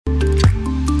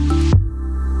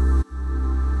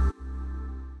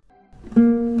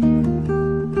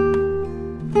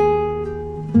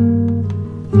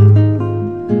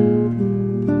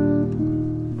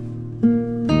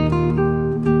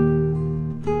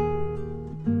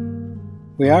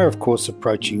We are, of course,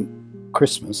 approaching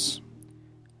Christmas,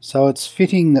 so it's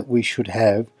fitting that we should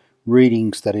have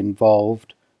readings that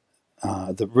involved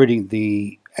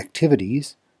the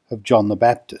activities of John the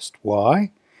Baptist.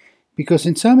 Why? Because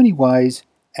in so many ways,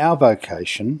 our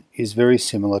vocation is very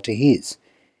similar to his.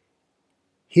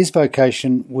 His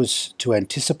vocation was to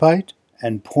anticipate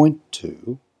and point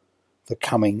to the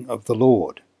coming of the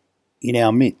Lord in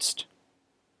our midst.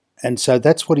 And so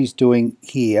that's what he's doing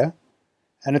here.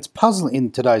 And it's puzzling in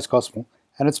today's gospel,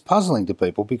 and it's puzzling to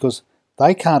people because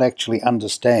they can't actually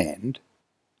understand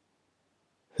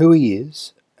who he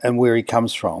is and where he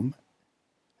comes from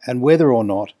and whether or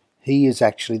not he is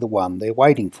actually the one they're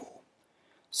waiting for.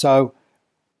 So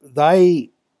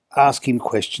they ask him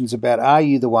questions about, are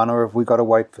you the one, or have we got to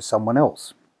wait for someone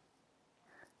else?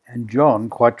 And John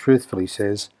quite truthfully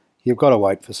says, you've got to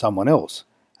wait for someone else,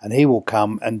 and he will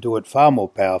come and do it far more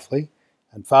powerfully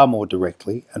and far more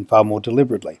directly and far more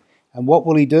deliberately. And what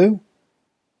will he do?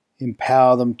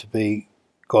 Empower them to be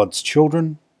God's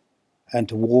children and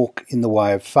to walk in the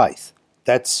way of faith.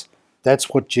 That's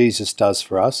what Jesus does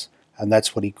for us, and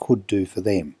that's what he could do for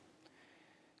them.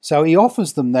 So he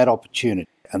offers them that opportunity,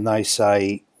 and they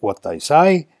say what they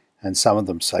say, and some of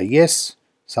them say yes,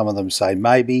 some of them say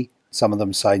maybe, some of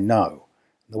them say no.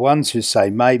 The ones who say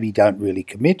maybe don't really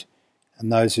commit, and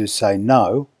those who say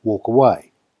no walk away.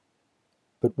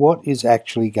 But what is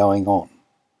actually going on?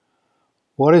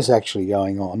 What is actually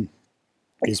going on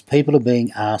is people are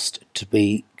being asked to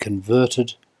be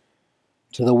converted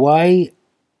to the way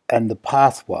and the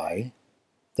pathway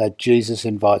that Jesus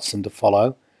invites them to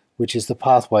follow, which is the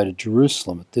pathway to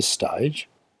Jerusalem at this stage,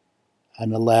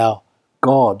 and allow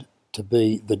God to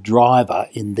be the driver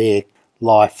in their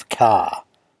life car.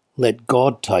 Let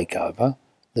God take over,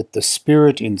 let the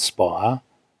Spirit inspire,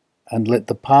 and let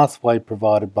the pathway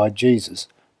provided by Jesus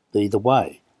be the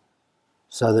way,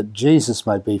 so that Jesus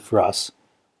may be for us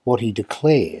what he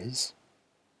declares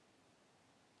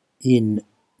in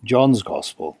John's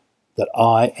Gospel, that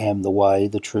I am the way,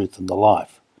 the truth, and the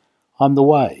life. I'm the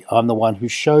way. I'm the one who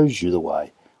shows you the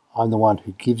way. I'm the one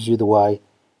who gives you the way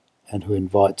and who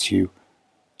invites you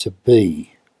to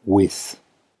be with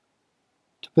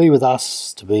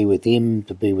us, to be with him,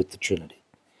 to be with the Trinity.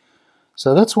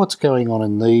 So that's what's going on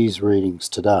in these readings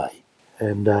today.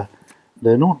 And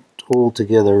they're not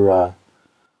altogether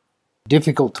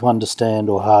difficult to understand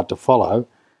or hard to follow,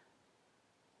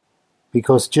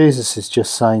 because Jesus is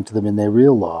just saying to them in their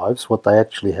real lives what they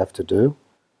actually have to do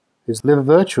is live a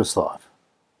virtuous life.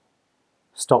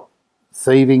 Stop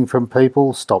thieving from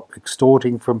people, stop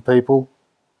extorting from people.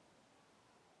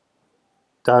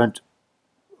 Don't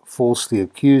falsely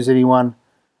accuse anyone,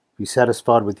 be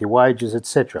satisfied with your wages,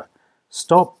 etc.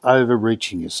 Stop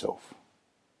overreaching yourself.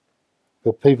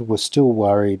 But people were still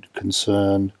worried,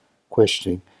 concerned,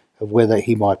 questioning of whether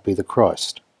he might be the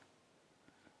Christ.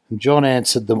 And John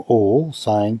answered them all,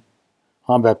 saying,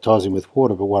 I'm baptizing with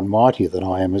water, but one mightier than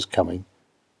I am is coming,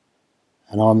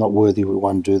 and I'm not worthy to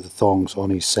undo the thongs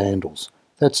on his sandals.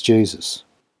 That's Jesus.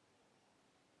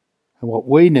 And what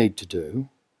we need to do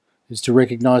is to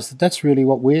recognise that that's really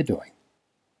what we're doing.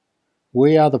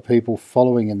 We are the people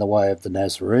following in the way of the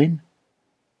Nazarene,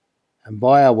 and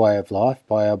by our way of life,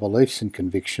 by our beliefs and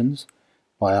convictions,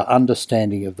 by our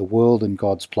understanding of the world and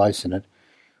God's place in it,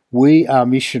 we are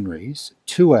missionaries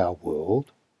to our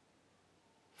world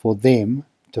for them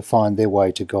to find their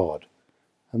way to God.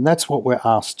 And that's what we're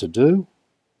asked to do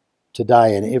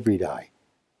today and every day.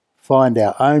 Find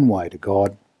our own way to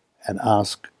God and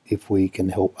ask if we can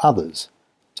help others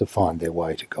to find their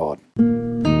way to God.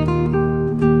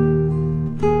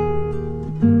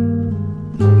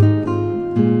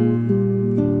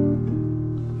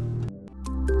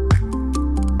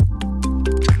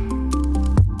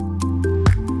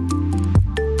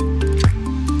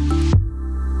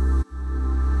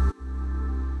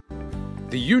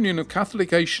 The Union of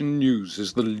Catholic Asian News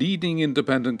is the leading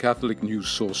independent Catholic news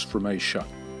source from Asia.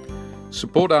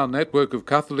 Support our network of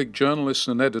Catholic journalists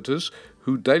and editors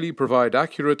who daily provide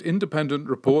accurate independent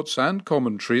reports and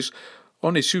commentaries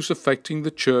on issues affecting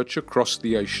the Church across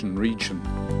the Asian region.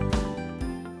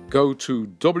 Go to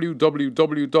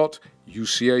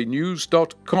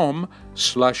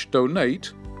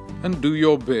www.ucanews.com/donate and do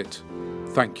your bit.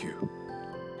 Thank you.